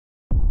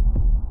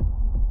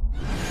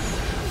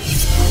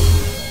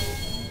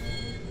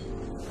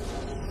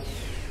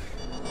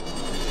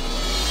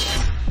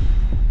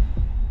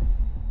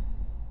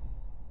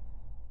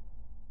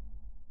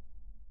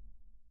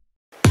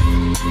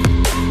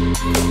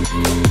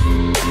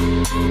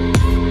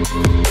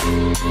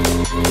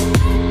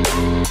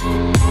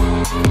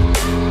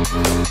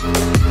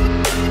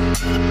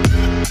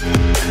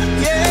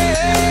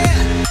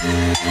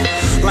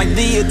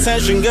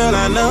attention, girl,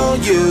 I know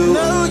you.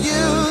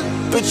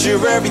 But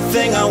you're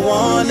everything I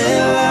want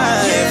in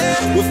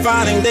life. We're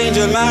fighting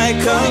danger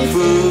like Kung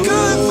Fu.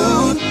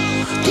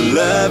 The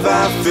love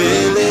I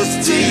feel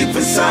is deep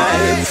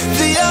inside.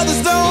 The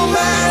others don't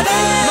matter.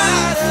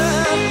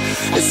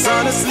 It's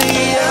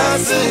honestly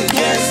us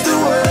against the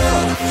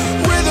world.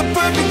 We're the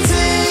perfect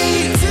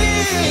team.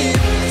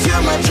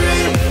 You're my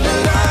dream,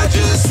 and I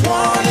just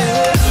want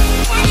it.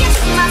 Can't get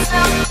to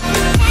myself.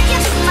 Can't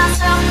get to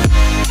myself.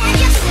 Can't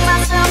get to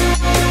myself.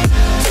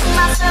 To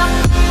myself.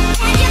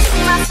 Can't get to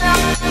myself.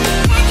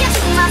 Can't get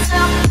to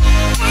myself.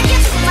 Can't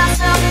get to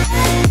myself.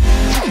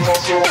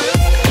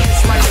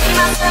 It's my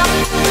myself.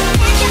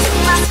 Can't get to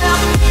myself.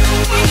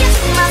 Can't get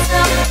to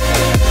myself.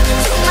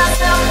 To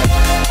myself.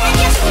 Can't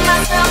get to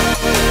myself.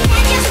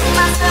 Can't get to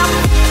myself.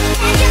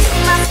 Can't get to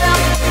myself.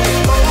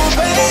 Oh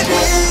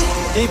baby,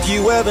 if you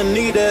ever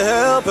need a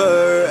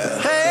helper,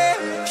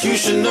 you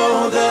should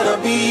know that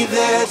I'll be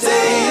there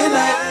day and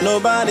night.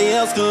 Nobody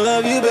else can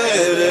love you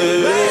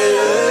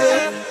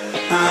better.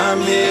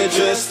 I'm here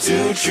just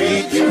to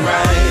treat you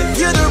right.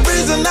 You're the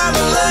reason I'm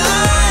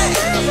alive.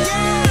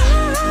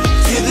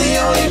 You're the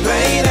only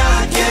pain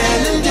I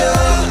can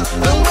endure.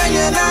 And when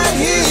you're not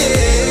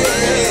here,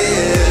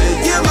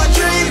 you're my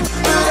dream,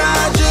 but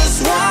I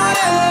just want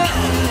it.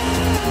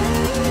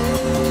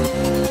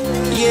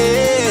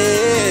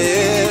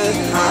 Yeah,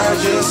 I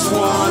just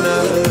wanna.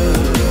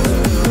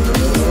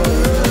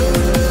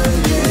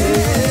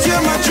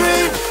 You're my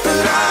dream,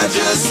 but I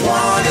just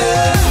want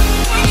it.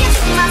 Can't get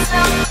to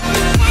myself.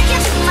 Can't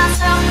get to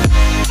myself.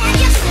 Can't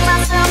get to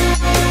myself.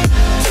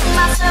 To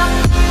myself.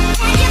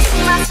 Can't get to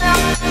myself.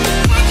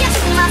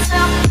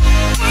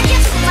 Can't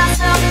get to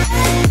myself.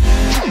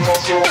 Can't get to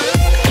myself.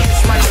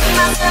 It's my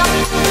myself.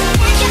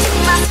 Can't get to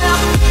myself.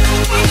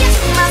 Can't get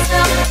to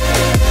myself.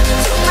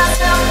 To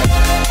myself.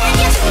 Can't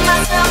get to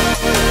myself.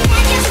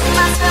 Can't get to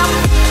myself.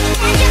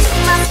 Can't get to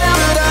myself.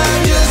 But I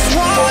just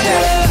want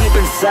it. Deep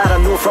inside, I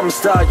knew from the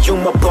start, you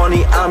my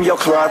bunny, I'm your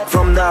Clark.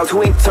 From now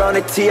to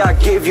eternity, I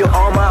give you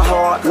all my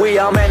heart. We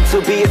are meant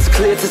to be, it's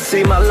clear to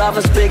see. My love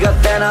is bigger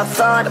than I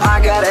thought. I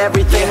got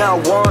everything I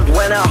want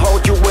when I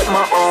hold you with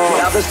my arms.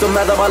 Now this don't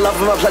matter, my love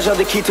and my pleasure,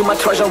 the key to my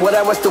treasure.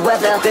 Whatever's the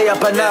weather, day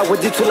up and out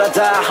with you till I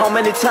die. How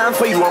many times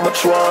for you I'ma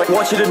try?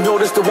 Want you to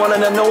notice the one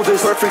and I know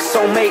this. Perfect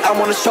soulmate, I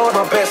wanna show it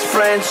my best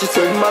friend. She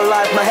saved my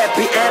life, my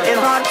happy end in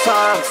hard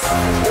times.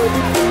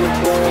 Everything is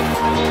there,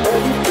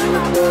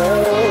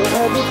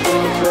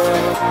 everything is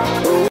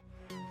there.